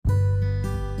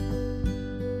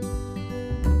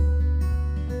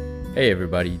Hey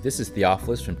everybody, this is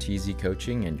Theophilus from TZ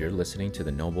Coaching, and you're listening to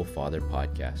the Noble Father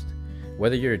Podcast.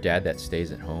 Whether you're a dad that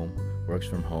stays at home, works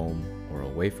from home, or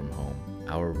away from home,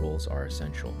 our roles are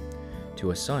essential.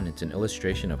 To a son, it's an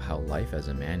illustration of how life as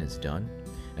a man is done,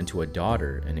 and to a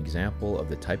daughter, an example of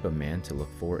the type of man to look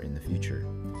for in the future.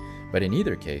 But in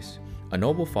either case, a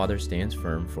noble father stands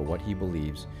firm for what he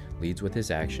believes, leads with his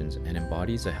actions, and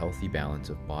embodies a healthy balance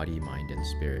of body, mind, and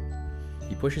spirit.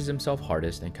 He pushes himself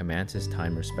hardest and commands his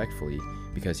time respectfully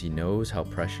because he knows how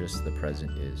precious the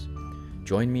present is.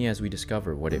 Join me as we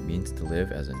discover what it means to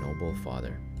live as a noble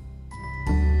father.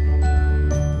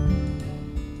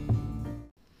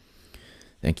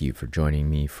 Thank you for joining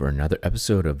me for another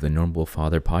episode of the Noble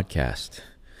Father Podcast.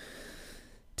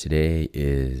 Today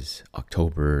is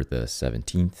October the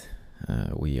 17th.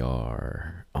 We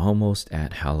are almost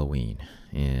at Halloween,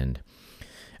 and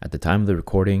at the time of the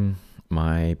recording,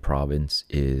 my province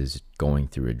is going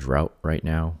through a drought right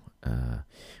now.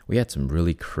 We had some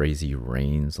really crazy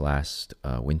rains last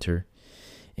winter,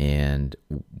 and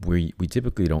we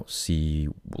typically don't see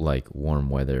like warm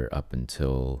weather up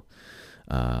until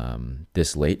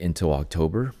this late until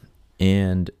October.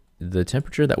 And the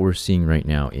temperature that we're seeing right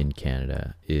now in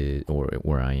Canada or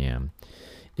where I am,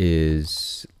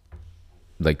 is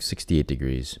like 68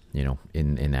 degrees,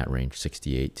 in that range,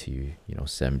 68 to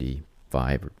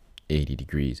 75 or 80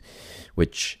 degrees,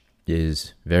 which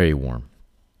is very warm.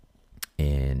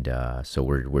 And so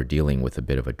we're dealing with a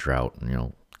bit of a drought.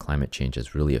 Climate change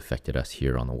has really affected us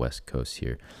here on the West Coast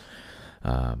here.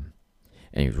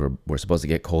 And we're supposed to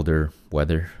get colder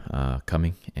weather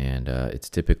coming, and it's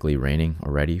typically raining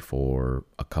already for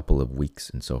a couple of weeks.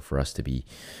 And so for us to be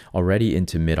already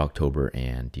into mid-October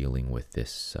and dealing with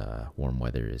this warm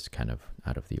weather is kind of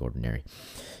out of the ordinary.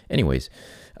 Anyways,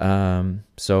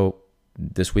 so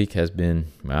this week has been,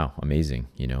 amazing.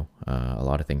 A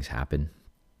lot of things happen,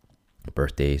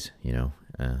 birthdays,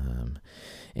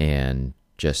 and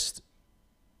just,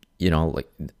 like,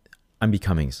 I'm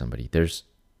becoming somebody.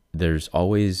 There's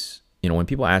always, when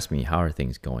people ask me, how are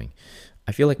things going?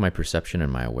 I feel like my perception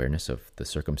and my awareness of the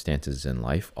circumstances in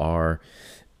life are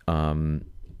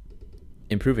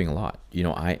improving a lot.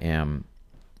 I am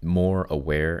more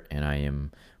aware, and I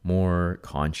am more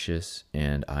conscious,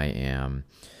 and I am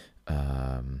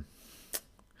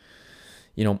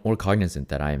more cognizant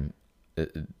that I'm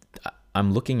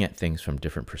looking at things from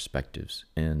different perspectives.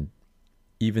 And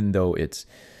even though if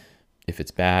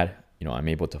it's bad, I'm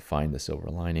able to find the silver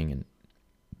lining, and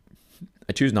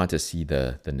I choose not to see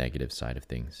the negative side of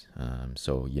things.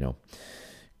 So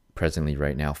presently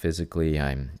right now, physically,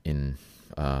 I'm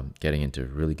getting into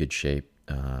really good shape.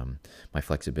 My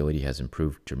flexibility has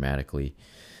improved dramatically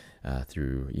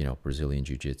through, Brazilian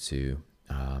Jiu-Jitsu.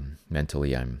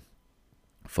 Mentally, I'm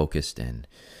focused and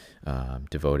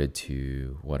devoted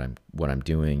to what I'm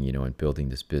doing, and building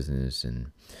this business,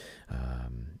 and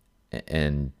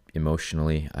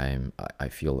emotionally, I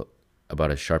feel about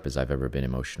as sharp as I've ever been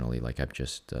emotionally. Like I'm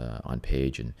just on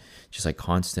page, and just like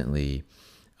constantly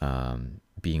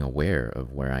being aware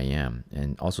of where I am.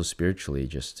 And also spiritually,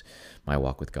 just my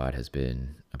walk with God has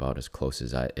been about as close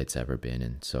as it's ever been.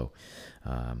 And so,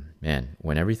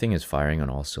 when everything is firing on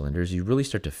all cylinders, you really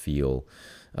start to feel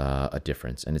a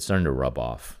difference, and it's starting to rub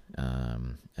off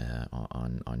on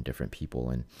different people.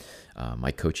 And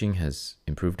my coaching has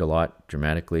improved a lot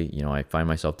dramatically. I find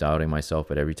myself doubting myself,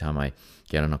 but every time I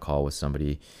get on a call with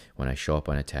somebody, when I show up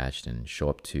unattached and show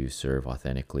up to serve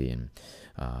authentically, and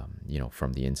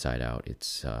from the inside out,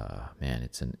 it's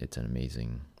an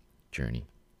amazing journey.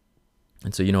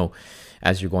 And so,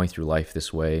 as you're going through life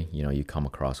this way, you come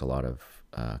across a lot of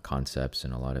concepts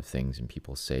and a lot of things, and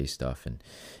people say stuff,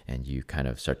 and you kind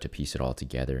of start to piece it all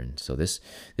together. And so this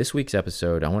week's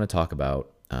episode, I want to talk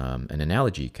about an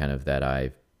analogy kind of that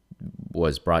I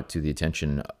was brought to the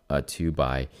attention to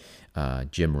by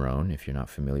Jim Rohn. If you're not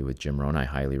familiar with Jim Rohn, I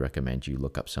highly recommend you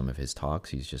look up some of his talks.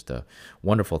 He's just a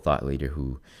wonderful thought leader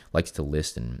who likes to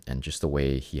list, and just the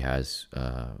way he has,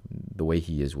 the way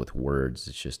he is with words,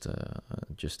 it's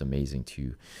just amazing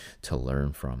to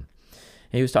learn from.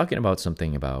 And he was talking about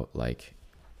something about like,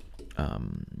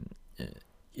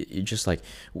 just like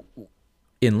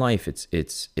in life,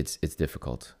 it's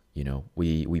difficult.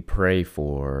 We pray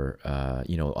for,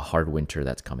 a hard winter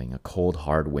that's coming, a cold,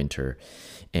 hard winter.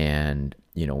 And,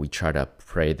 we try to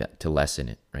pray that to lessen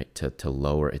it, right? To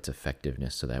lower its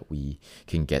effectiveness so that we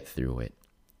can get through it.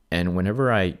 And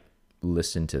whenever I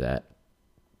listen to that,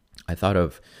 I thought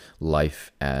of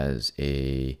life as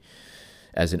an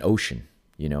ocean,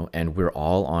 and we're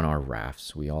all on our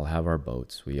rafts. We all have our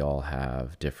boats. We all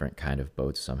have different kind of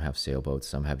boats. Some have sailboats,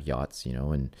 some have yachts,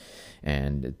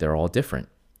 and they're all different.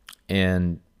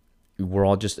 And we're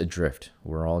all just adrift.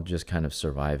 We're all just kind of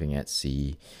surviving at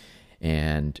sea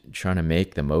and trying to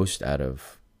make the most out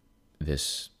of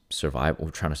this survival.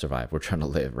 We're trying to survive. We're trying to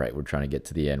live, right? We're trying to get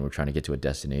to the end. We're trying to get to a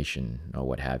destination or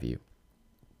what have you.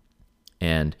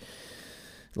 And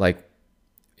like,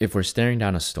 if we're staring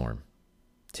down a storm,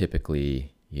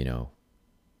 typically,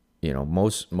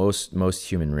 most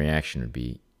human reaction would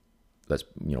be, let's,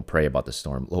 pray about the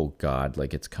storm. Oh God,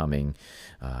 like it's coming,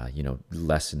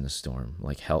 lessen the storm,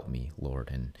 like help me,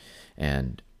 Lord.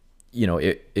 And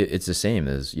it's the same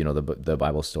as, the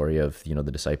Bible story of,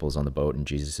 the disciples on the boat and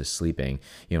Jesus is sleeping,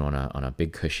 on a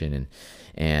big cushion,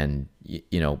 and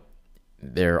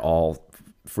they're all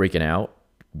freaking out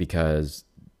because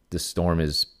the storm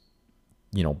is,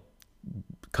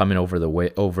 coming over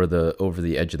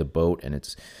the edge of the boat, and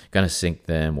it's gonna sink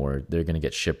them, or they're gonna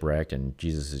get shipwrecked, and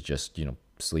Jesus is just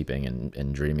sleeping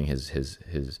and dreaming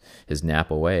his nap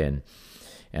away,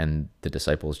 and the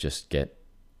disciples just get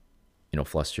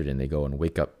flustered, and they go and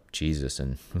wake up Jesus,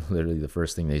 and literally the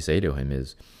first thing they say to him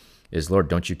is Lord,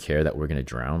 don't you care that we're gonna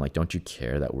drown? Like, don't you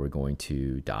care that we're going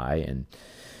to die?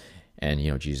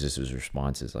 And Jesus'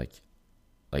 response is like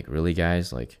really,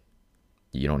 guys? Like,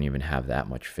 you don't even have that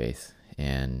much faith.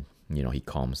 And he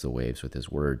calms the waves with his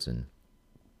words. And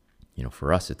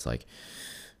for us, it's like,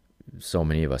 so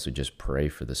many of us would just pray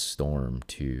for the storm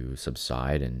to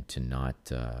subside and to not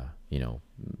to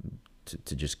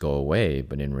just go away.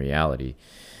 But in reality,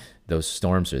 those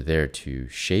storms are there to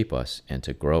shape us and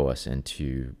to grow us and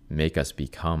to make us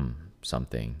become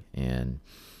something. And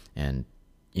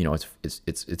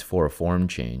it's for a form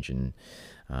change. And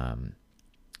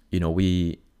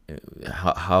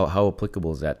how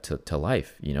applicable is that to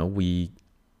life? We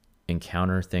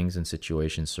encounter things and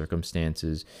situations,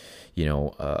 circumstances,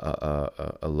 a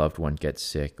loved one gets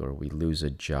sick, or we lose a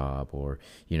job, or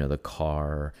the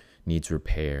car needs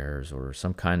repairs, or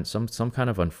some kind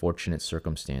of unfortunate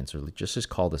circumstance, or just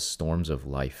call the storms of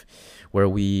life, where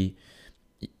we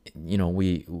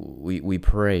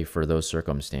pray for those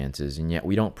circumstances, and yet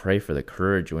we don't pray for the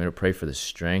courage, we don't pray for the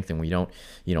strength, and we don't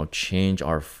change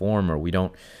our form, or we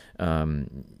don't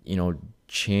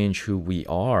change who we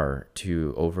are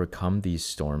to overcome these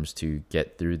storms, to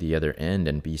get through the other end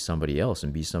and be somebody else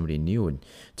and be somebody new, and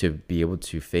to be able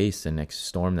to face the next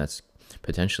storm that's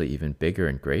potentially even bigger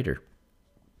and greater.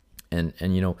 And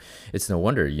it's no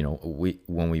wonder,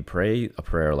 when we pray a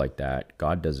prayer like that,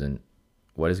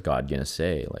 what is God going to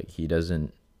say? Like,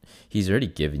 he's already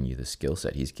given you the skill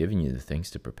set. He's given you the things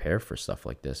to prepare for stuff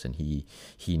like this. And he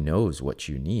knows what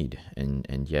you need.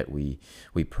 And yet we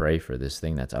pray for this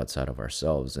thing that's outside of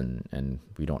ourselves. And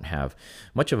we don't have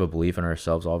much of a belief in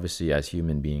ourselves. Obviously, as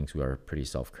human beings, we are pretty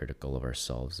self-critical of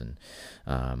ourselves.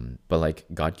 But like,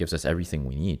 God gives us everything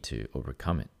we need to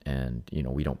overcome it. And,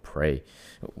 we don't pray.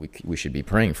 We should be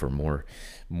praying for more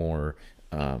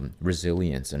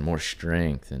resilience and more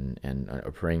strength, and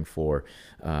praying for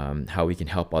how we can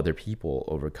help other people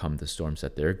overcome the storms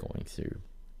that they're going through.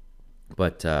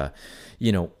 But that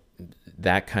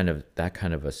kind of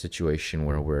a situation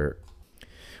where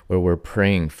we're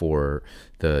praying for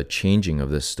the changing of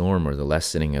the storm, or the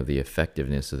lessening of the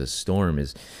effectiveness of the storm,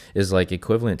 is like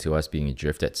equivalent to us being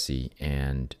adrift at sea.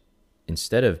 And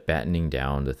instead of battening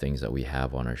down the things that we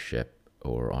have on our ship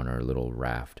or on our little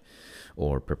raft,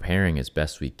 or preparing as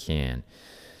best we can,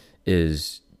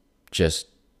 is just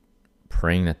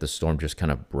praying that the storm just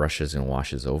kind of brushes and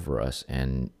washes over us,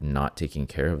 and not taking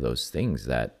care of those things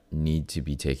that need to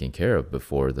be taken care of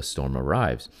before the storm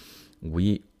arrives.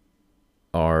 We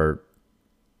have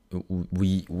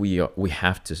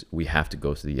to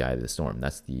go through the eye of the storm.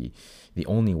 That's the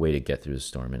only way to get through the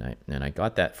storm. And I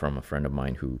got that from a friend of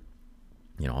mine who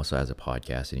also has a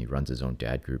podcast, and he runs his own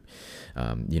dad group.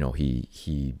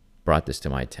 He brought this to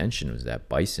my attention, was that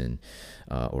bison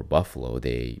or buffalo,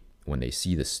 when they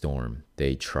see the storm,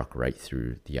 they truck right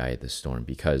through the eye of the storm,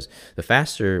 because the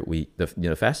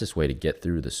fastest way to get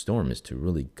through the storm is to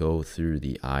really go through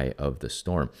the eye of the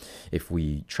storm. If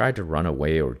we try to run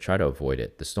away or try to avoid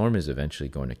it, the storm is eventually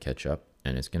going to catch up,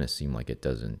 and it's going to seem like it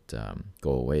doesn't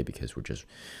go away, because we're just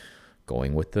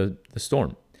going with the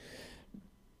storm.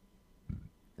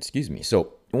 Excuse me.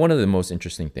 So one of the most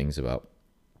interesting things about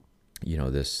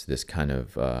this kind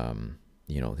of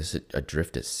this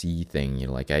adrift at sea thing,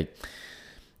 like I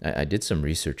did some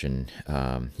research, and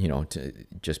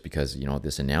just because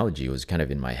this analogy was kind of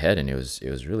in my head, and it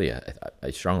was really I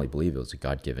strongly believe it was a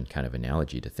God-given kind of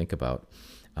analogy to think about.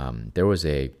 There's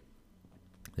a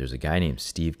guy named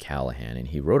Steve Callahan, and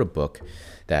he wrote a book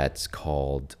that's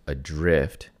called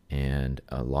Adrift, and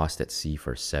Lost at Sea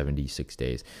for 76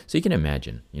 days. So you can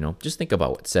imagine, just think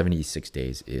about what 76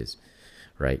 days is.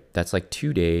 right? That's like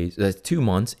 2 days, that's 2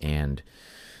 months and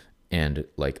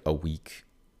like a week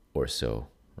or so,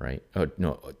 right? Oh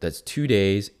no, that's 2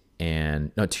 days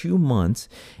and no 2 months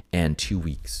and 2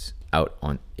 weeks out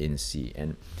on in sea.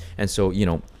 And so,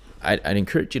 I'd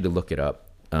encourage you to look it up,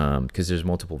 because there's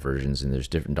multiple versions and there's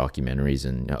different documentaries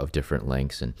and of different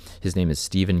lengths. And his name is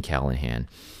Stephen Callahan,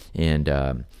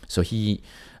 and so he,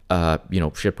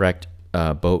 shipwrecked,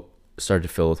 boat started to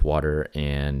fill with water,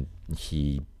 and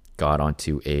he got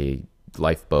onto a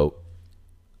lifeboat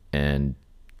and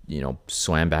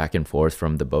swam back and forth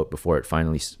from the boat before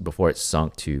it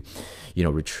sunk to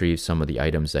retrieve some of the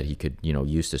items that he could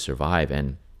use to survive,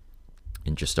 and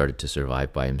just started to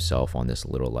survive by himself on this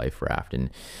little life raft.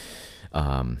 And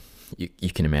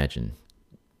you can imagine,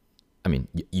 I mean,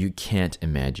 you can't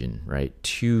imagine, right?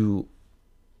 2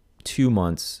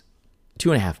 months,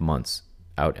 2.5 months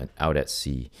out at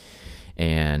sea,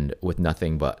 and with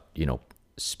nothing but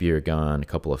spear gun, a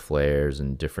couple of flares,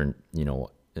 and different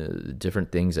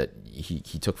different things that he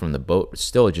took from the boat. But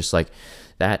still, just like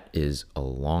that is a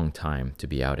long time to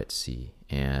be out at sea.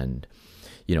 And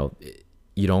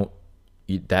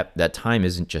that time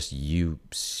isn't just you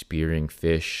spearing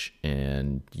fish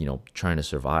and trying to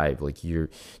survive. Like, you're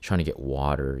trying to get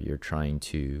water, you're trying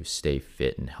to stay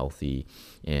fit and healthy,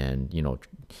 and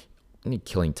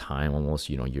killing time almost.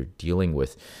 You're dealing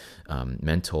with your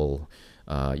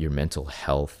mental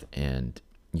health, and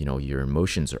your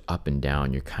emotions are up and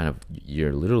down.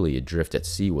 You're literally adrift at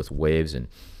sea with waves, and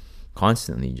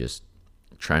constantly just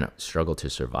trying to struggle to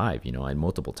survive. And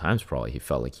multiple times probably he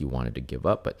felt like he wanted to give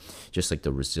up, but just like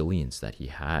the resilience that he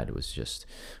had was just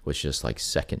like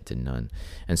second to none.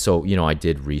 And so I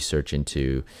did research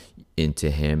into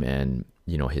him and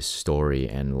his story,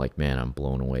 and like, man, I'm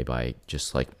blown away by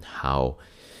just like how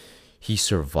he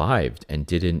survived and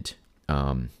didn't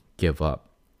give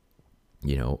up.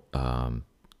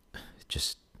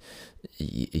 Just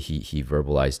he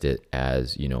verbalized it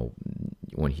as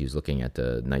when he was looking at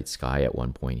the night sky at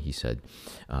one point. He said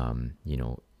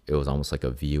it was almost like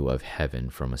a view of heaven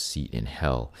from a seat in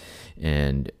hell.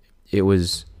 And it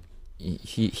was,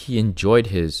 he enjoyed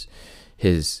his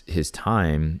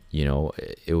time. He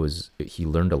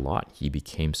learned a lot. He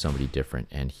became somebody different,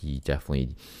 and he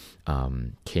definitely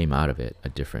came out of it a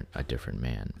different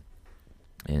man.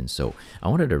 And so I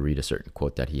wanted to read a certain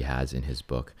quote that he has in his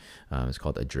book. It's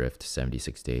called Adrift,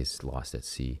 76 Days Lost at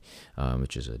Sea,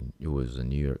 which was a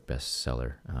New York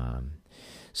bestseller.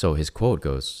 So his quote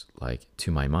goes like,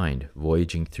 "To my mind,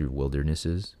 voyaging through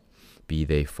wildernesses, be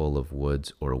they full of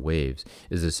woods or waves,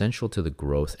 is essential to the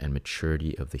growth and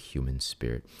maturity of the human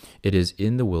spirit. It is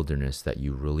in the wilderness that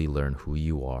you really learn who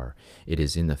you are. It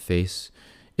is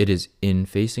in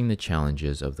facing the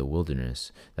challenges of the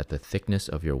wilderness that the thickness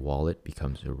of your wallet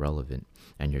becomes irrelevant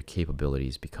and your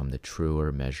capabilities become the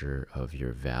truer measure of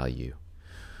your value."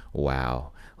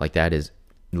 Wow. Like, that is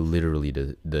literally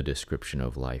the description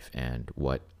of life and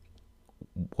what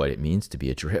it means to be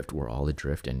adrift. We're all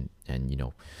adrift, and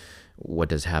what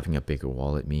does having a bigger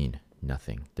wallet mean?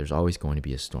 Nothing. There's always going to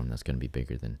be a storm that's going to be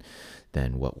bigger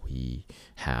than what we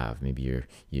have. Maybe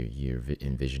you're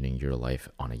envisioning your life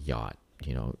on a yacht,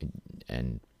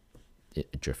 and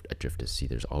adrift at sea.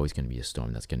 There's always going to be a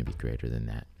storm that's going to be greater than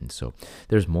that. And so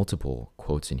there's multiple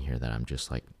quotes in here that I'm just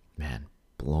like, man,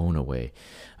 blown away.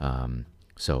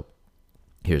 So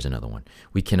here's another one.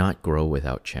 "We cannot grow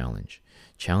without challenge.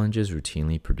 Challenges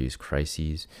routinely produce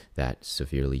crises that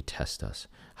severely test us.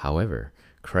 However,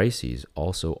 crises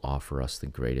also offer us the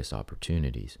greatest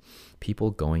opportunities.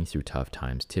 People going through tough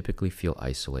times typically feel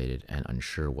isolated and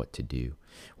unsure what to do.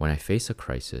 When I face a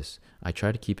crisis, I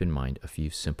try to keep in mind a few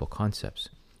simple concepts.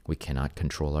 We cannot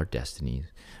control our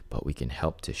destinies, but we can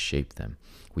help to shape them.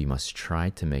 We must try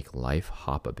to make life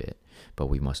hop a bit, but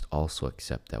we must also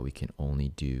accept that we can only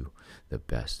do the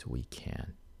best we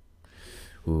can."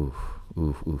 Ooh,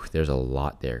 there's a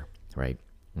lot there, right?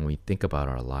 When we think about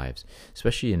our lives,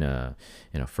 especially in a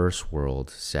first world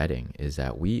setting, is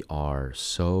that we are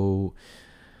so,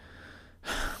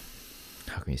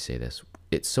 how can you say this?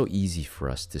 It's so easy for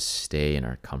us to stay in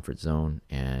our comfort zone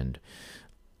and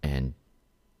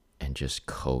just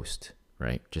coast,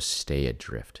 right? Just stay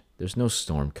adrift. There's no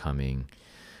storm coming.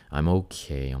 I'm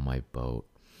okay on my boat,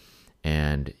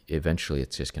 and eventually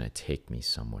it's just going to take me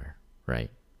somewhere,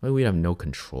 right? We have no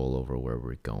control over where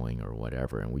we're going or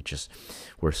whatever, and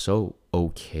we're so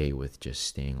okay with just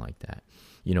staying like that.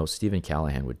 Stephen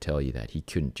Callahan would tell you that he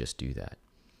couldn't just do that.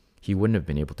 He wouldn't have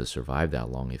been able to survive that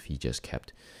long if he just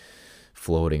kept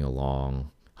floating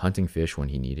along, hunting fish when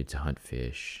he needed to hunt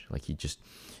fish,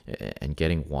 and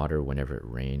getting water whenever it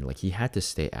rained. Like, he had to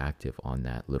stay active on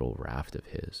that little raft of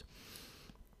his.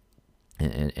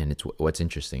 And it's what's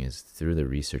interesting is through the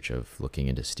research of looking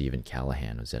into Stephen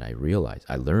Callahan was that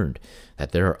I learned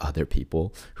that there are other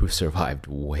people who survived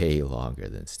way longer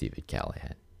than Stephen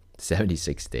Callahan.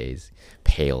 76 days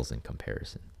pales in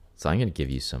comparison. So I'm going to give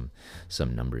you some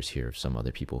numbers here of some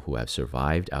other people who have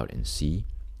survived out in sea.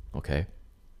 Okay,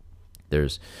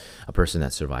 there's a person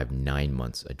that survived 9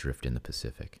 months adrift in the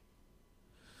Pacific.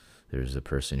 There's a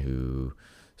person who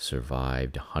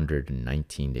survived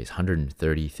 119 days,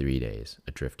 133 days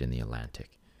adrift in the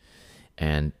Atlantic.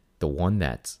 And the one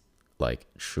that's like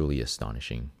truly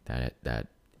astonishing, that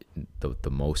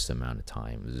the most amount of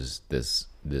time is this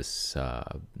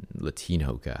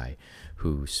Latino guy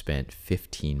who spent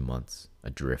 15 months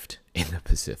adrift in the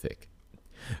Pacific.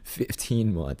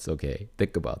 15 months, okay?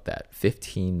 Think about that.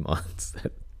 15 months,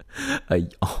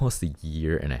 almost a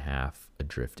year and a half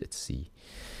adrift at sea.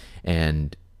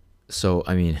 And so,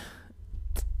 I mean,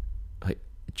 like,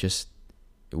 just,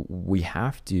 we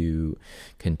have to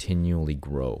continually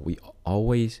grow. We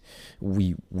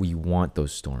want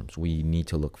those storms. We need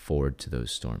to look forward to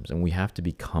those storms, and we have to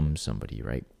become somebody,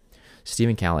 right?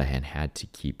 Stephen Callahan had to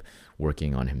keep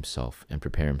working on himself and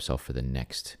prepare himself for the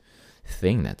next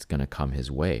thing that's going to come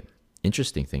his way.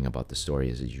 Interesting thing about the story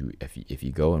is if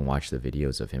you go and watch the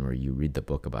videos of him or you read the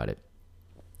book about it,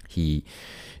 he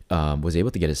was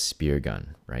able to get a spear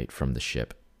gun, right, from the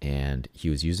ship. And he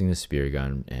was using the spear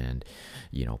gun and,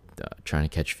 trying to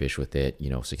catch fish with it,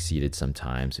 succeeded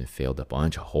sometimes and failed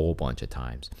a whole bunch of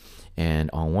times. And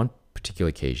on one particular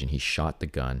occasion, he shot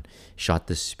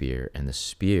the spear, and the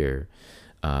spear,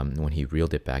 when he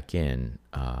reeled it back in,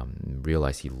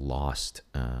 realized he lost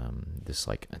this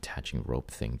like attaching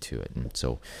rope thing to it. And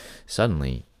so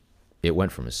suddenly it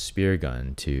went from a spear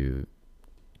gun to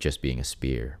just being a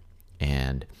spear.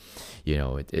 And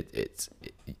it's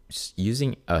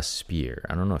using a spear.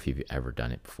 I don't know if you've ever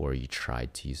done it before. You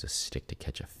tried to use a stick to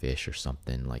catch a fish or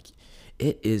something. Like,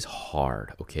 it is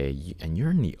hard, okay? And you're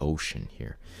in the ocean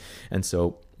here. And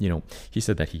so, he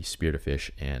said that he speared a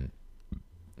fish, and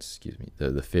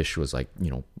the fish was like,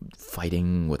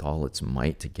 fighting with all its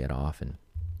might to get off, and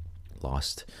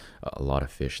lost a lot of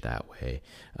fish that way.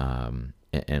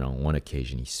 And on one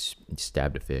occasion, he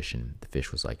stabbed a fish, and the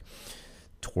fish was like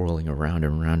twirling around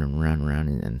and around and around and around,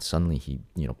 and suddenly he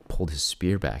pulled his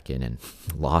spear back in and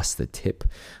lost the tip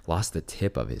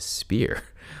of his spear.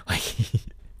 Like, he's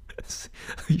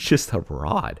just a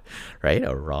rod, right?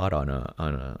 A rod on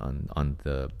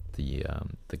the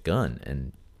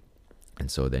gun. And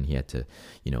so then he had to,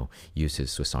 use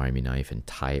his Swiss Army knife and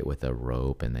tie it with a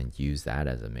rope and then use that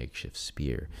as a makeshift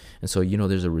spear. And so,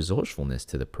 there's a resourcefulness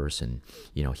to the person.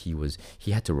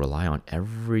 He had to rely on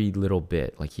every little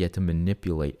bit. Like, he had to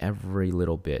manipulate every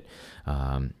little bit.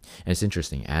 And it's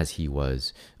interesting, as he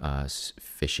was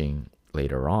fishing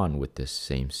later on with the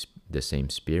same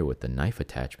spear with the knife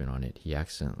attachment on it, he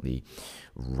accidentally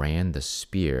ran the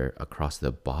spear across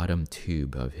the bottom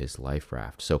tube of his life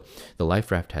raft. So the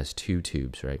life raft has two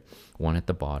tubes, right? One at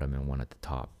the bottom and one at the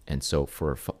top. And so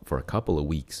for a couple of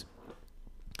weeks,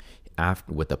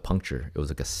 after, with a puncture, it was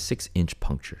like a 6-inch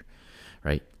puncture,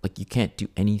 right? Like, you can't do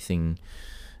anything.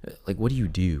 Like, what do you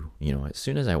do? As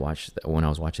soon as when I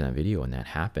was watching that video and that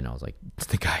happened, I was like,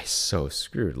 the guy's so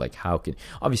screwed. Like,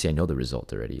 obviously I know the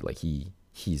result already. Like,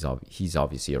 he's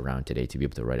obviously around today to be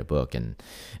able to write a book, and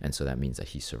so that means that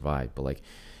he survived. But like,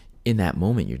 in that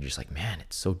moment, you're just like, man,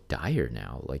 it's so dire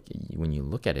now. Like, when you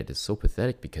look at it, it's so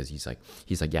pathetic, because he's like,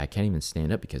 yeah, I can't even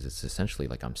stand up, because it's essentially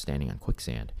like I'm standing on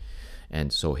quicksand.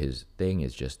 And so his thing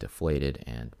is just deflated,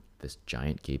 and this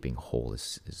giant gaping hole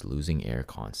is losing air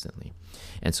constantly.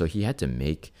 And so he had to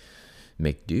make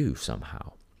do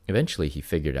somehow. Eventually he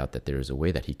figured out that there was a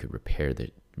way that he could repair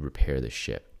the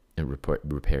ship and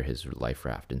repair his life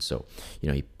raft. And so,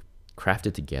 he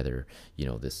crafted together,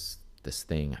 this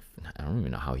thing. I don't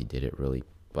even know how he did it really,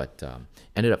 but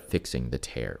ended up fixing the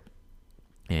tear.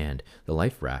 And the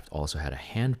life raft also had a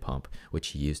hand pump, which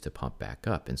he used to pump back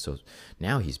up. And so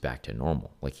now he's back to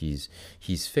normal. Like, he's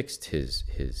fixed his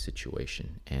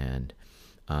situation. And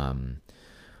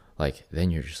like, then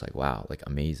you're just like, wow, like,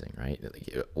 amazing, right?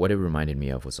 Like, what it reminded me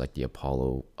of was like the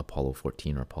Apollo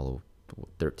 14 or Apollo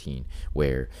 13,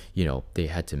 where they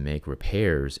had to make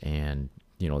repairs, and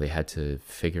they had to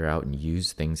figure out and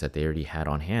use things that they already had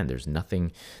on hand. There's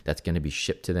nothing that's going to be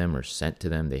shipped to them or sent to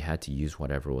them. They had to use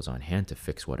whatever was on hand to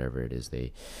fix whatever it is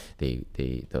the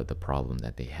problem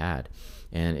that they had.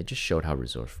 And it just showed how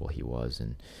resourceful he was,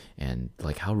 and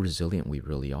like how resilient we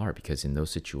really are, because in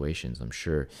those situations, I'm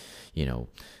sure,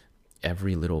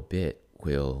 every little bit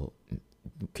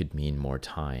could mean more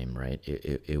time, right?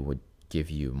 It would give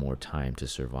you more time to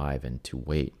survive and to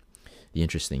wait. the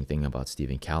interesting thing about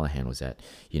Stephen Callahan was that,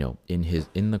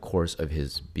 in the course of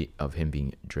him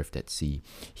being adrift at sea,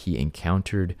 he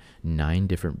encountered 9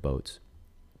 different boats,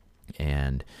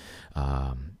 and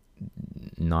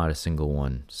not a single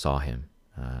one saw him.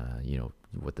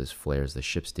 With his flares, the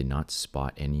ships did not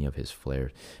spot any of his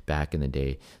flares. Back in the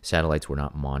day, satellites were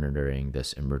not monitoring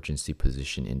this emergency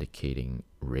position indicating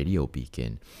radio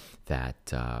beacon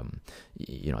that,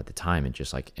 at the time,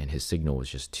 and his signal was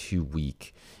just too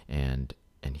weak, and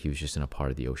he was just in a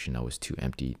part of the ocean that was too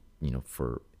empty,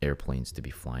 for airplanes to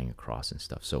be flying across and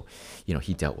stuff. So,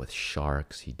 he dealt with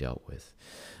sharks. He dealt with,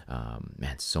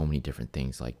 so many different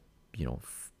things, like,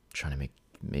 trying to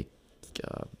make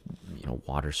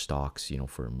water stocks,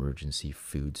 for emergency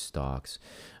food stocks.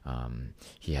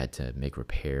 He had to make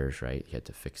repairs, right? He had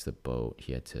to fix the boat.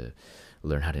 He had to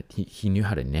learn he knew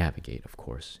how to navigate, of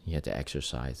course. He had to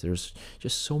exercise. There's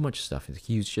just so much stuff.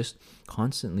 He was just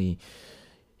constantly,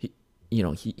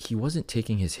 he wasn't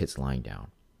taking his hits lying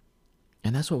down.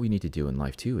 And that's what we need to do in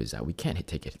life too, is that we can't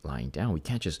take it lying down. We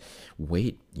can't just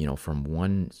wait, from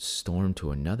one storm to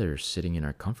another sitting in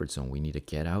our comfort zone. We need to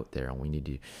get out there, and we need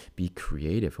to be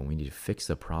creative, and we need to fix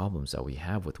the problems that we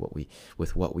have with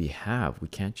what we have. We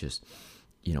can't just,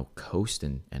 coast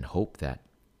and hope that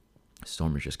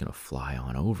storm is just going to fly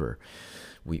on over.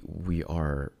 We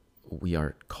are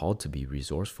called to be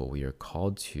resourceful. We are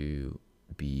called to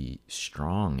be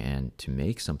strong and to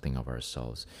make something of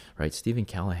ourselves, right? Stephen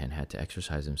Callahan had to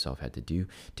exercise himself, had to do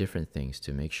different things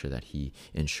to make sure that he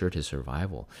ensured his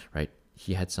survival, right?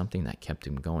 He had something that kept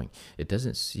him going. It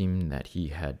doesn't seem that he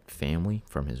had family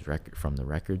from the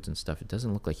records and stuff. It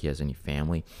doesn't look like he has any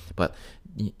family, but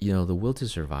the will to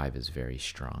survive is very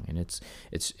strong, and it's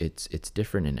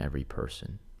different in every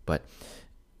person. But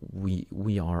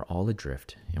we are all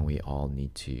adrift, and we all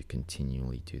need to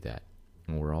continually do that.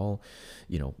 And we're all,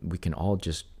 we can all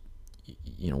just,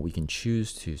 we can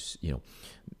choose to,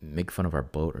 make fun of our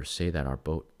boat or say that our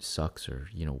boat sucks or,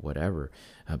 whatever.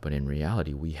 But in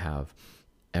reality, we have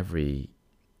every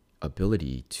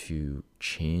ability to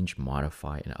change,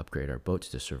 modify, and upgrade our boats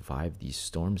to survive these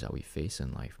storms that we face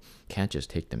in life. Can't just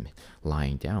take them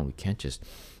lying down. We can't just,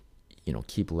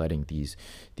 keep letting these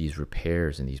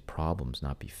repairs and these problems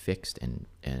not be fixed and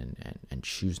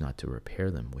choose not to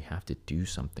repair them. We have to do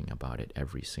something about it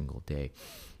every single day.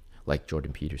 Like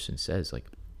Jordan Peterson says, like,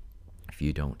 if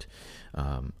you don't,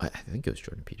 I think it was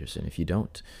Jordan Peterson, if you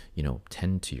don't,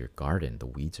 tend to your garden, the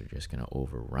weeds are just going to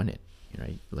overrun it,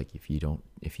 right? Like, if you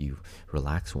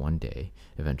relax one day,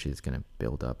 eventually it's going to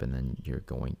build up, and then you're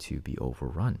going to be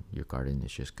overrun. Your garden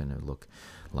is just going to look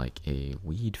like a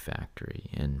weed factory.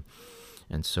 And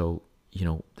so,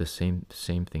 the same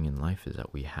thing in life is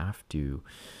that we have to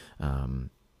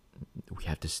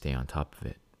stay on top of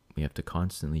it. We have to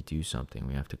constantly do something.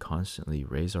 We have to constantly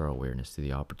raise our awareness to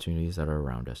the opportunities that are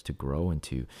around us, to grow and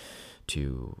to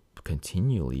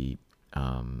continually,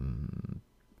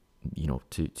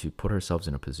 to put ourselves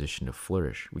in a position to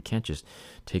flourish. We can't just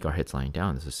take our hits lying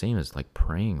down. It's the same as like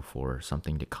praying for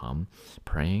something to come,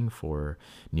 praying for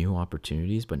new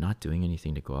opportunities, but not doing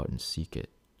anything to go out and seek it.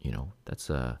 That's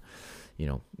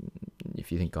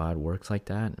if you think God works like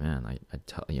that, man, I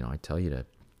tell you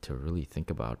to really think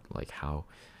about like how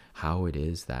it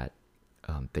is that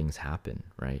things happen,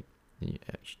 right?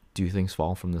 Do things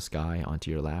fall from the sky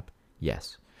onto your lap?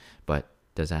 Yes, but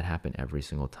does that happen every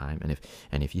single time? And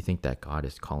if you think that God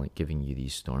is giving you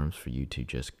these storms for you to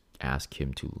just ask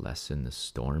Him to lessen the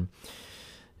storm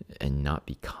and not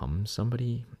become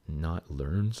somebody, not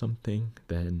learn something,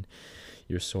 then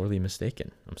you're sorely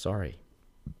mistaken. I'm sorry.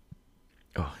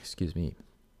 Oh, excuse me.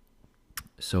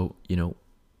 So,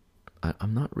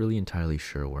 I'm not really entirely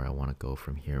sure where I want to go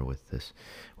from here with this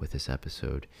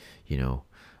episode.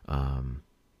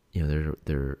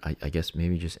 I guess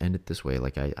maybe just end it this way.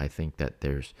 Like, I think that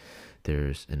there's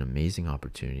an amazing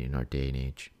opportunity in our day and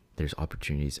age. There's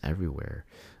opportunities everywhere.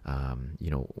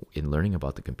 In learning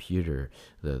about the computer,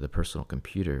 the personal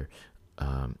computer,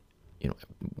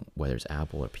 whether it's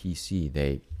Apple or PC,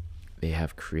 they've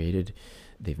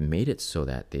made it so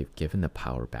that they've given the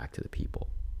power back to the people.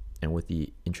 And with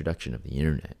the introduction of the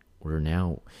internet, we're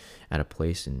now at a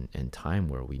place in time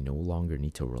where we no longer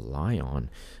need to rely on,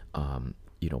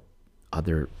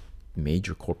 other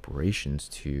major corporations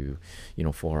to,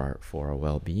 for our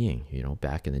well-being.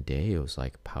 Back in the day, it was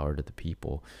like power to the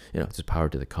people, it's just power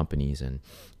to the companies, and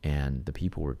the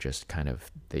people were just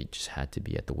they just had to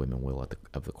be at the whim and will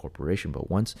of the corporation. But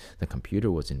once the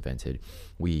computer was invented,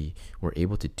 we were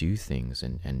able to do things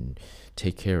and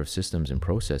take care of systems and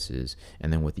processes.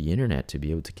 And then with the internet, to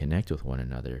be able to connect with one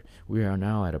another, we are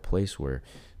now at a place where,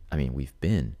 we've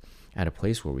been at a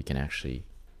place where we can actually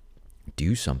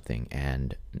do something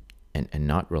and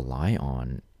not rely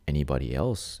on anybody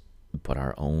else, but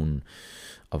our own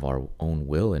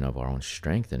will and of our own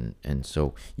strength. And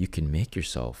so you can make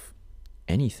yourself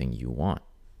anything you want.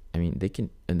 I mean,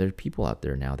 and there are people out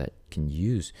there now that can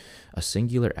use a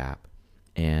singular app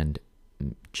and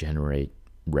generate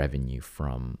revenue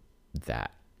from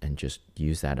that, and just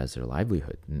use that as their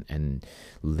livelihood, and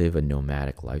live a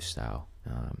nomadic lifestyle,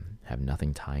 have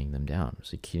nothing tying them down.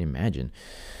 So can you imagine?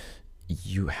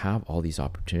 You have all these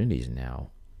opportunities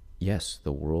now. Yes,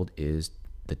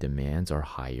 the demands are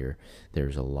higher.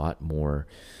 There's a lot more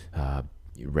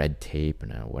red tape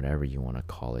and whatever you want to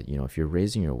call it. If you're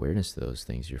raising your awareness to those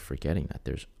things, you're forgetting that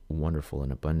there's wonderful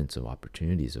and abundance of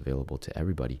opportunities available to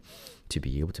everybody to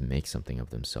be able to make something of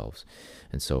themselves.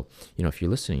 And so, if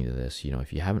you're listening to this,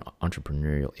 if you have an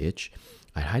entrepreneurial itch,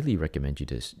 I highly recommend you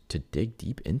to dig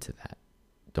deep into that.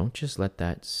 Don't just let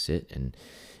that sit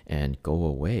and go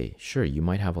away. Sure, you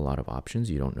might have a lot of options.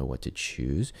 You don't know what to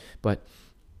choose, but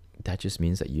that just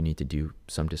means that you need to do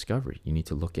some discovery. You need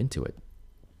to look into it.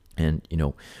 And,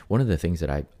 one of the things that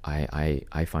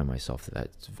I find myself that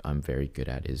I'm very good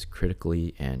at is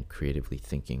critically and creatively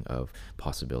thinking of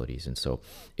possibilities. And so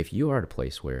if you are at a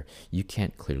place where you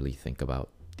can't clearly think about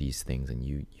these things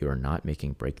and you're not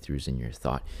making breakthroughs in your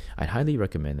thought, I'd highly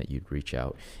recommend that you'd reach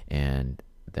out and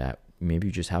that maybe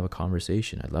you just have a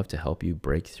conversation. I'd love to help you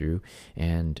break through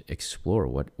and explore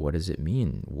what does it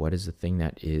mean? What is the thing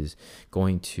that is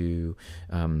going to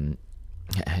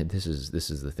this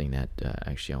is the thing that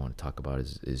actually I want to talk about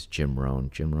is Jim Rohn.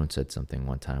 Jim Rohn said something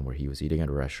one time where he was eating at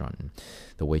a restaurant and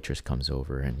the waitress comes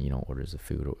over and orders the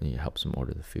food, and helps him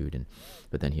order the food,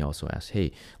 but then he also asked,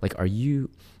 hey, like,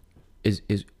 is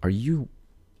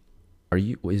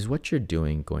what you're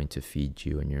doing going to feed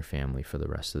you and your family for the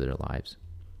rest of their lives?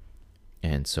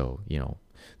 And so,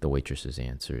 the waitress's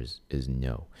answer is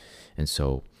no. And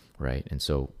so, right. And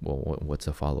so, well, what's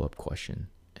a follow-up question?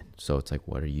 And so it's like,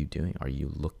 what are you doing? Are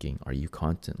you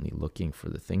constantly looking for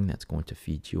the thing that's going to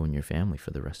feed you and your family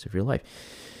for the rest of your life?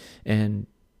 And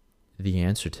the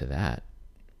answer to that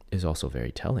is also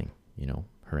very telling.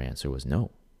 Her answer was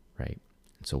no, right?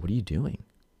 And so what are you doing?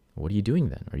 What are you doing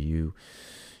then? You're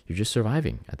just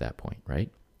surviving at that point,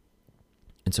 right?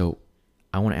 And so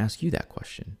I want to ask you that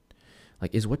question.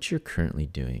 Like, is what you're currently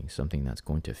doing something that's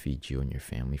going to feed you and your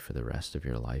family for the rest of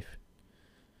your life?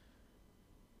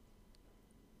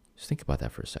 Just think about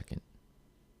that for a second.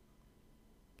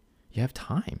 You have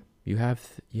time. You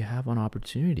have an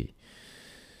opportunity.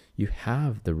 You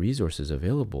have the resources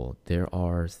available. There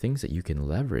are things that you can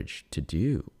leverage to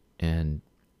do and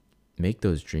make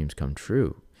those dreams come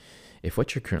true. If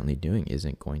what you're currently doing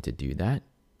isn't going to do that,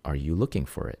 are you looking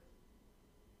for it?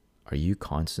 Are you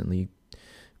constantly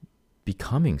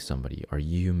becoming somebody? Are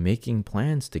you making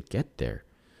plans to get there?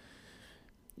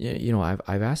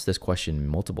 I've asked this question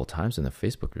multiple times in the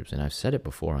Facebook groups, and I've said it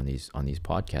before on these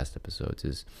podcast episodes,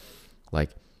 is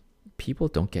like, people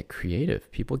don't get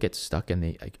creative. People get stuck,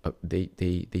 and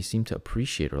they seem to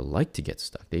appreciate or like to get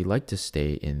stuck. They like to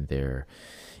stay in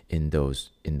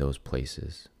those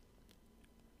places.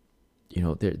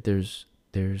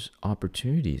 There's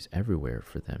opportunities everywhere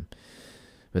for them.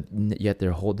 But yet they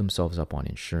hold themselves up on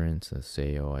insurance. They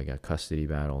say, oh, I got custody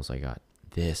battles, I got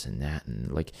this and that. And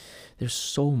like, there's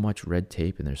so much red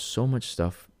tape and there's so much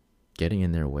stuff getting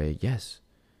in their way. Yes,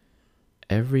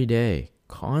 every day,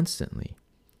 constantly,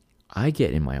 I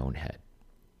get in my own head.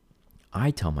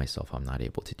 I tell myself I'm not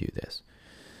able to do this.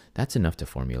 That's enough to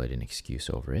formulate an excuse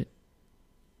over it.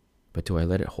 But do I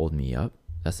let it hold me up?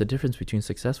 That's the difference between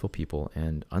successful people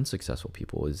and unsuccessful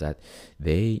people, is that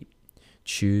they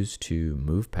choose to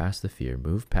move past the fear,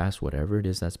 move past whatever it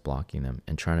is that's blocking them,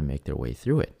 and try to make their way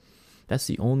through it. That's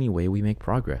the only way we make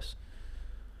progress.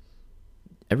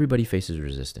 Everybody faces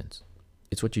resistance.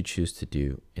 It's what you choose to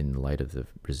do in light of the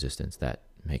resistance that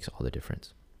makes all the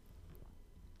difference.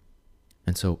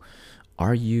 And so,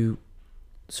 are you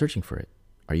searching for it?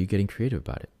 Are you getting creative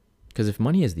about it? Because if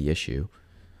money is the issue,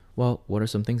 well, what are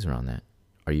some things around that?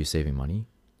 Are you saving money?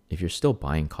 If you're still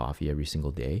buying coffee every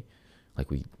single day,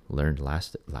 like we learned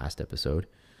last episode,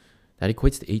 that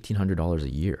equates to $1,800 a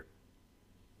year.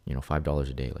 $5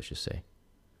 a day, let's just say.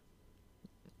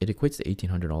 It equates to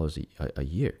 $1,800 a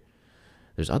year.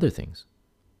 There's other things,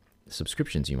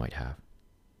 subscriptions you might have.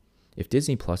 If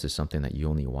Disney Plus is something that you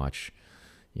only watch,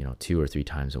 2 or 3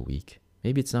 times a week,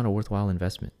 maybe it's not a worthwhile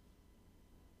investment.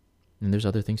 And there's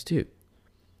other things too.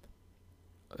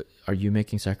 Are you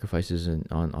making sacrifices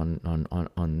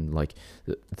on like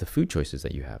the food choices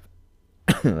that you have?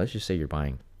 Let's just say you're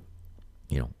buying,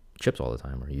 chips all the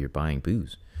time, or you're buying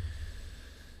booze.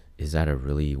 Is that a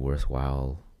really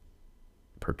worthwhile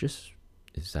purchase?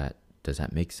 Does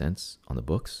that make sense on the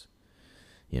books?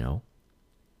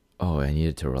 Oh, I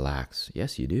needed to relax.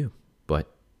 Yes, you do.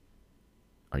 But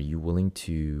are you willing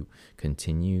to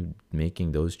continue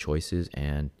making those choices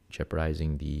and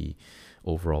jeopardizing the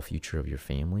overall future of your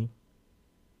family?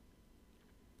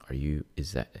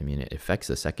 It affects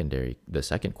the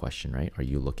second question, right? Are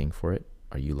you looking for it?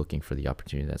 Are you looking for the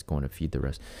opportunity that's going to feed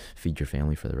your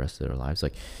family for the rest of their lives?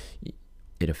 Like,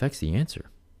 it affects the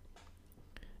answer.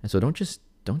 And so don't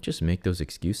just make those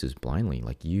excuses blindly.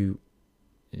 Like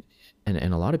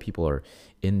and a lot of people are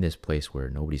in this place where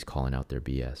nobody's calling out their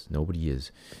BS. Nobody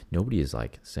is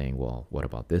like saying, well, what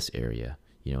about this area?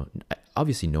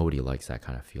 Obviously nobody likes that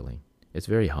kind of feeling. It's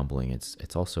very humbling.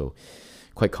 It's also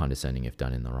quite condescending if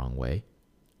done in the wrong way.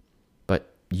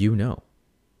 But you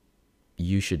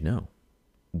should know,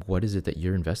 what is it that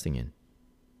you're investing in?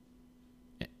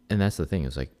 And that's the thing.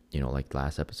 It's like, like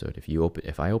last episode,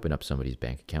 if I open up somebody's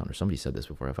bank account, or somebody said this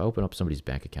before, if I open up somebody's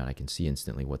bank account, I can see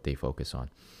instantly what they focus on.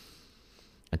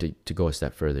 And to go a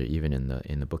step further, even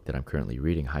in the book that I'm currently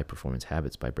reading, High Performance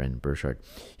Habits by Brendon Burchard,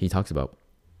 he talks about,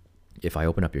 if I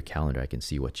open up your calendar, I can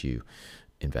see what you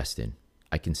invest in.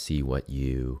 I can see what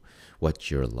your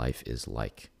life is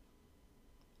like.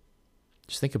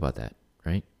 Just think about that,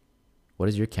 right? What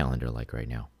is your calendar like right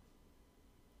now?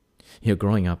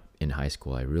 Growing up in high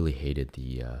school, I really hated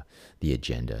the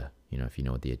agenda. If you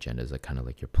know what the agenda is, like kind of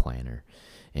like your planner,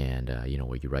 and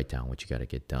where you write down what you got to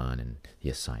get done and the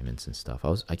assignments and stuff.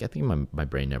 I think my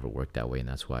brain never worked that way, and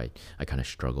that's why I kind of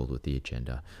struggled with the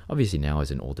agenda. Obviously now, as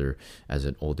an older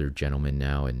gentleman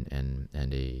now, and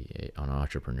an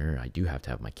entrepreneur, I do have to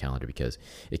have my calendar because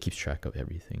it keeps track of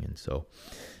everything. And so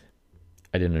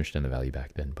I didn't understand the value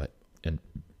back then, and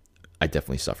I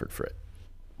definitely suffered for it.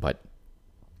 But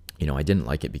I didn't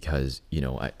like it because it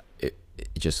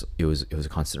was a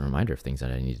constant reminder of things that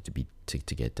I needed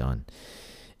to get done,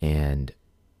 and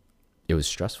it was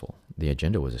stressful. The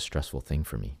agenda was a stressful thing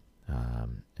for me,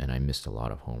 and I missed a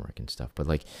lot of homework and stuff. But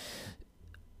like,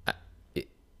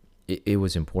 it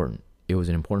was important. It was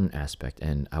an important aspect,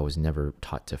 and I was never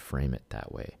taught to frame it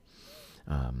that way.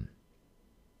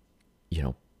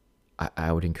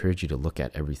 I would encourage you to look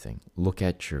at everything. Look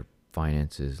at your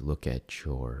finances. Look at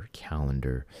your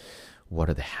calendar. What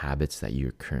are the habits that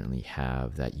you currently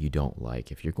have that you don't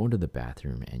like? If you're going to the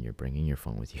bathroom and you're bringing your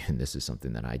phone with you, and this is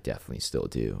something that I definitely still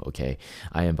do, okay?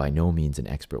 I am by no means an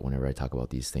expert whenever I talk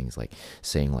about these things, like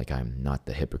saying like I'm not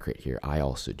the hypocrite here. I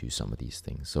also do some of these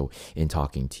things. So in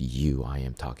talking to you, I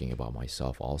am talking about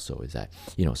myself also, is that,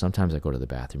 sometimes I go to the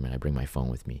bathroom and I bring my phone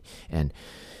with me, and,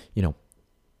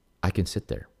 I can sit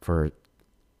there for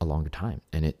a longer time,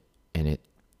 and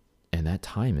that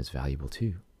time is valuable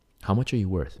too. How much are you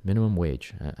worth? Minimum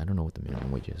wage. I don't know what the minimum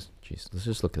wage is. Jeez, let's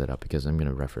just look that up because I'm going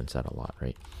to reference that a lot,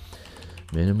 right?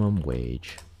 Minimum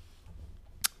wage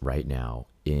right now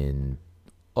in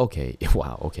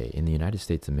the United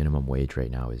States, the minimum wage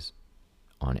right now is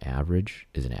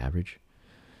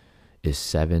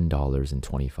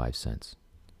 $7.25.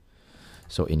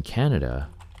 So in Canada,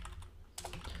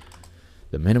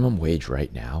 the minimum wage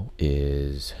right now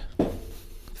is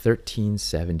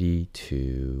 $13.70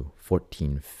 to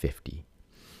 $14.50,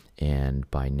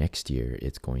 and by next year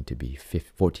it's going to be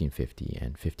 $14.50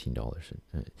 and $15.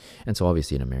 And so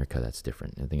obviously in America that's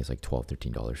different. I think it's like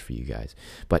 $12-13 for you guys,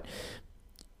 but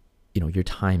your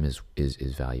time is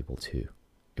valuable too.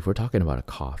 If we're talking about a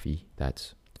coffee,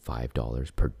 that's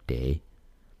 $5 per day.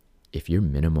 If your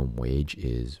minimum wage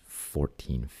is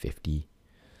 $14.50,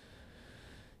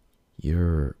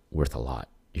 you're worth a lot.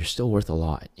 You're still worth a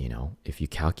lot, if you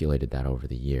calculated that over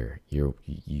the year. You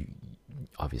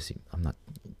obviously,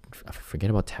 forget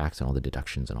about tax and all the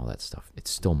deductions and all that stuff.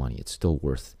 It's still money. It's still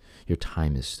worth, your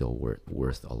time is still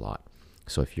worth a lot.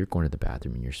 So if you're going to the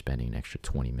bathroom and you're spending an extra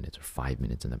 20 minutes or 5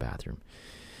 minutes in the bathroom,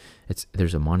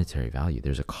 there's a monetary value.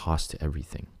 There's a cost to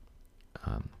everything.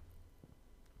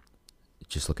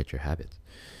 Just look at your habits.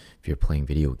 If you're playing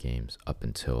video games up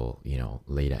until,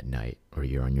 late at night, or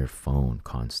you're on your phone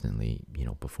constantly,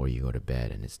 before you go to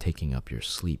bed, and it's taking up your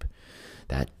sleep,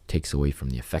 that takes away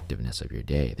from the effectiveness of your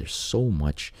day. There's so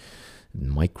much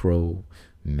micro,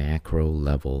 macro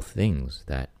level things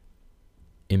that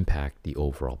impact the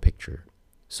overall picture.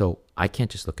 So I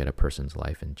can't just look at a person's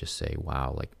life and just say,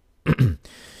 wow, like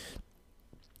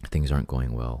things aren't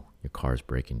going well. Your car's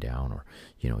breaking down, or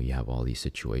you have all these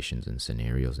situations and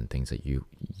scenarios and things that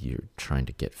you're trying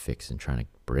to get fixed and trying to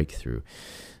break through.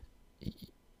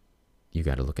 You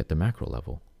got to look at the macro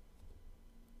level,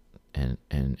 and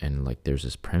like there's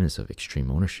this premise of extreme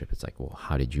ownership. It's like, well,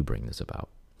 how did you bring this about?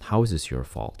 How is this your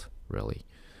fault, really?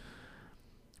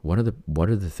 What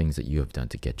are the things that you have done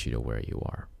to get you to where you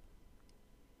are?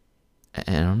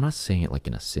 And I'm not saying it like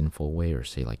in a sinful way or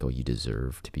say like, oh, you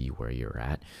deserve to be where you're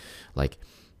at. Like,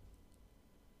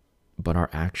 but our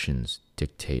actions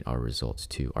dictate our results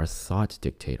too. Our thoughts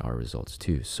dictate our results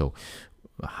too. So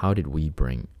how did we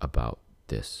bring about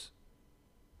this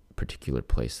particular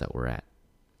place that we're at?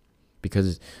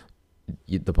 Because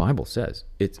the Bible says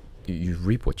you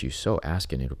reap what you sow.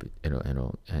 Ask and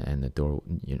it'll and the door,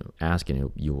 ask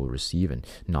and you will receive, and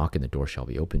knock and the door shall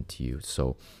be opened to you.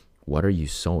 So what are you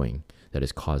sowing that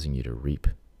is causing you to reap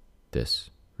this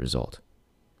result?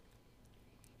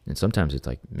 And sometimes it's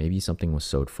like maybe something was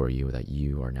sowed for you that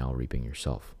you are now reaping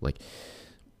yourself. Like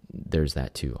there's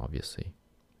that too, obviously.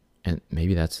 And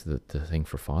maybe that's the thing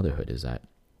for fatherhood, is that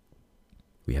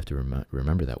we have to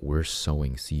remember that we're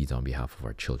sowing seeds on behalf of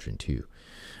our children too.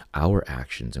 Our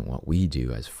actions and what we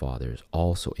do as fathers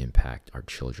also impact our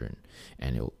children,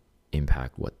 and it'll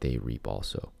impact what they reap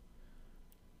also.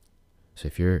 So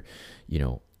if you're,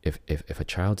 if a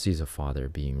child sees a father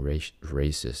being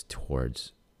racist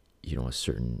towards, a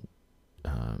certain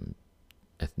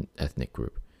ethnic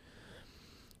group,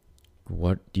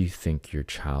 what do you think your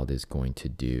child is going to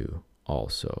do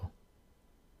also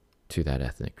to that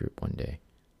ethnic group one day?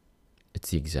 It's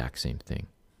the exact same thing.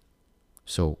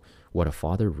 So what a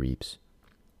father reaps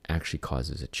actually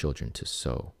causes a children to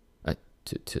sow.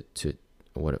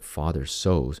 What a father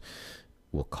sows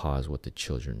will cause what the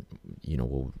children,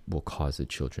 will cause the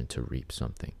children to reap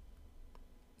something.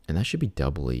 And that should be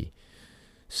doubly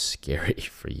scary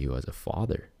for you as a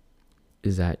father,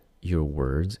 is that your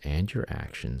words and your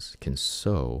actions can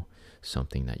sow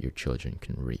something that your children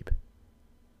can reap.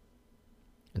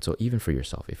 And so even for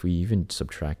yourself, if we even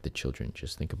subtract the children,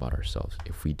 just think about ourselves.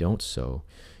 If we don't sow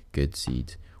good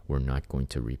seeds, we're not going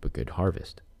to reap a good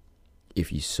harvest.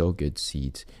 If you sow good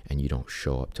seeds and you don't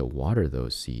show up to water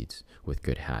those seeds with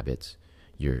good habits,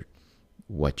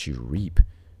 what you reap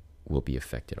will be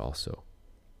affected also.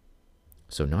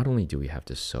 So not only do we have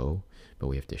to sow, but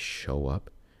we have to show up,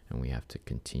 and we have to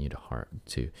continue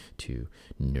to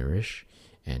nourish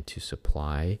and to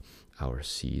supply our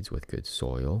seeds with good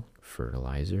soil,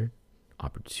 fertilizer,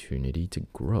 opportunity to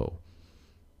grow,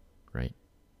 right?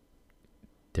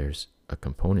 There's a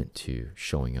component to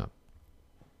showing up.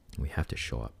 We have to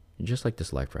show up. Just like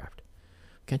this life raft.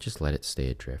 We can't just let it stay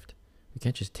adrift. We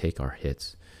can't just take our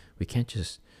hits. We can't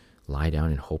just lie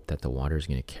down and hope that the water is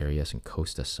going to carry us and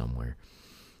coast us somewhere.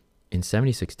 In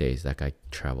 76 days, that guy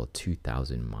traveled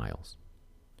 2,000 miles.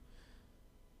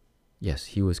 Yes,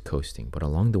 he was coasting, but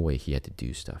along the way, he had to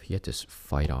do stuff. He had to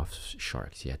fight off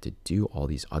sharks. He had to do all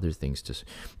these other things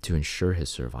to ensure his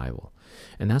survival.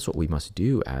 And that's what we must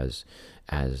do as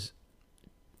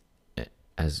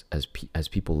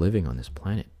people living on this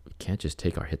planet. We can't just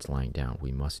take our hits lying down.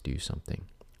 We must do something.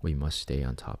 We must stay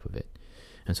on top of it.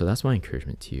 And so that's my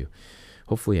encouragement to you.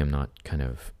 Hopefully I'm not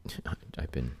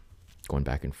I've been going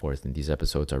back and forth, and these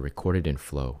episodes are recorded in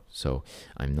flow, so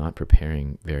I'm not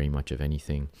preparing very much of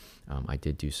anything. I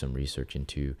did do some research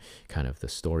into kind of the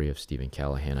story of Stephen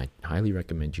Callahan. I highly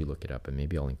recommend you look it up, and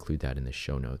maybe I'll include that in the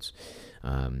show notes,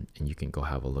 and you can go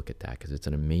have a look at that, because it's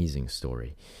an amazing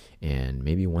story, and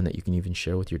maybe one that you can even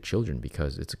share with your children,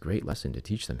 because it's a great lesson to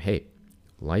teach them, hey,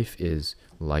 life is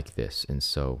like this.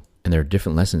 And there are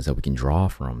different lessons that we can draw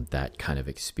from that kind of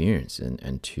experience,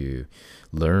 and to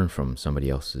learn from somebody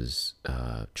else's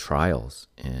trials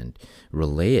and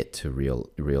relay it to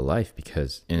real life,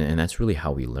 because and that's really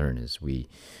how we learn, is we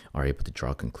are able to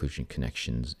draw conclusion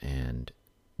connections and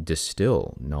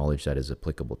distill knowledge that is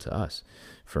applicable to us.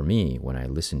 For me, when I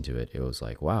listened to it, it was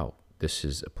like, wow, this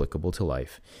is applicable to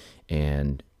life.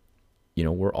 And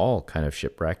we're all kind of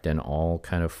shipwrecked and all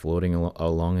kind of floating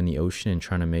along in the ocean and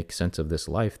trying to make sense of this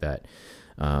life that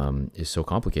is so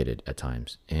complicated at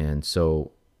times. And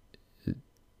so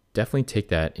definitely take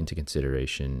that into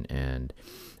consideration, and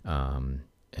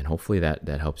hopefully that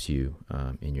helps you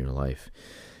in your life.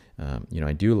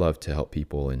 I do love to help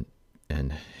people and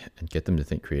get them to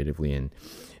think creatively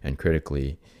and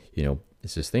critically.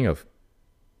 It's this thing of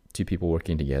two people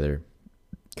working together,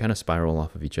 kind of spiral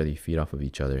off of each other, you feed off of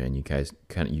each other, and you guys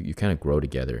kind of grow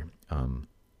together.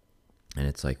 And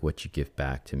it's like, what you give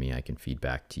back to me, I can feed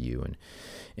back to you.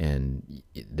 And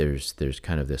there's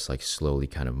kind of this like slowly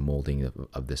kind of molding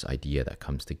of this idea that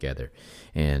comes together.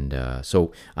 And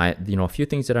so a few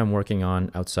things that I'm working on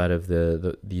outside of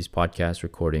these podcast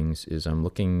recordings is I'm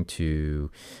looking to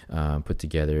put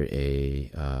together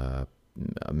a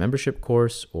membership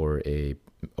course or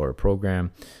or a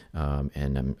program,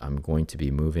 and I'm going to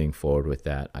be moving forward with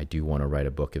that. I do want to write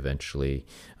a book eventually,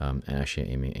 and actually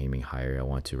aiming higher. I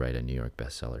want to write a New York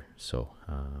bestseller,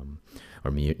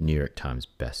 or New York Times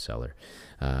bestseller.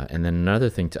 And then another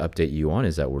thing to update you on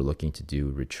is that we're looking to do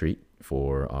retreat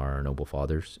for our Noble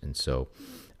Fathers, and so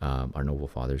our Noble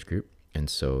Fathers group. And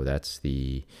so that's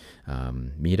the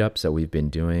meetups that we've been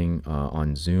doing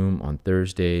on Zoom on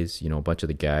Thursdays. A bunch of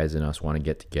the guys and us want to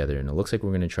get together, and it looks like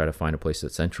we're going to try to find a place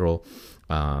that's central,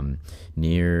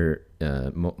 near,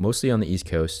 mostly on the East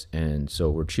Coast. And so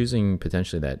we're choosing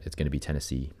potentially that it's going to be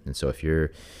Tennessee. And so if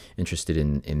you're interested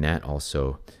in that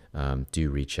also, do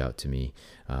reach out to me.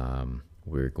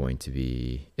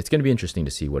 It's going to be interesting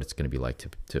to see what it's going to be like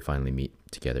to finally meet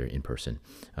together in person,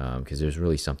 because there's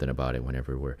really something about it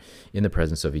whenever we're in the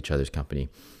presence of each other's company.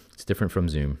 It's different from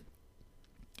Zoom,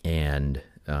 and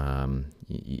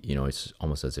it's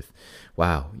almost as if,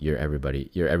 wow, you're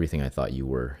everything I thought you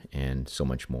were, and so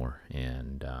much more.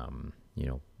 And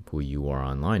who you are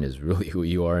online is really who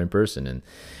you are in person, and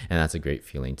that's a great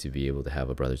feeling to be able to have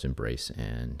a brother's embrace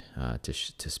and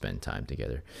to spend time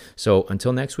together. So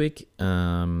until next week,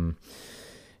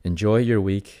 enjoy your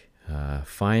week.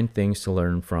 Find things to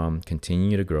learn from.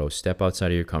 Continue to grow. Step outside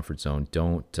of your comfort zone.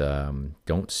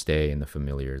 Don't stay in the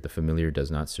familiar. The familiar does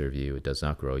not serve you. It does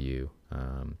not grow you.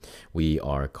 We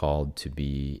are called to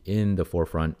be in the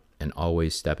forefront and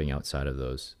always stepping outside of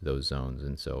those zones.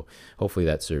 And so hopefully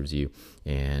that serves you.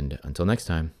 And until next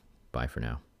time, bye for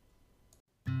now.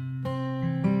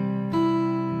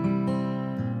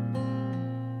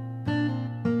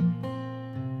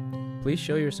 Please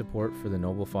show your support for the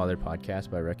Noble Father podcast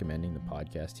by recommending the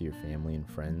podcast to your family and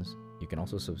friends. You can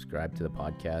also subscribe to the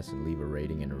podcast and leave a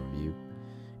rating and a review.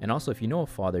 And also, if you know a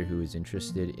father who is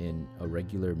interested in a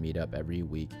regular meetup every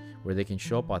week where they can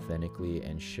show up authentically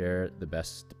and share the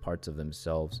best parts of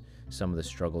themselves, some of the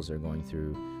struggles they're going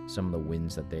through, some of the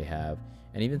wins that they have,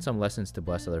 and even some lessons to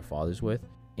bless other fathers with,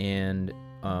 and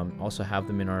also have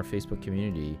them in our Facebook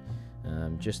community,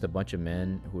 just a bunch of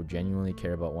men who genuinely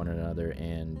care about one another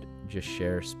and just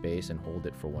share space and hold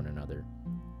it for one another.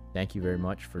 Thank you very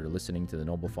much for listening to the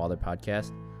Noble Father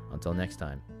podcast. Until next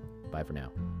time, bye for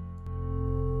now.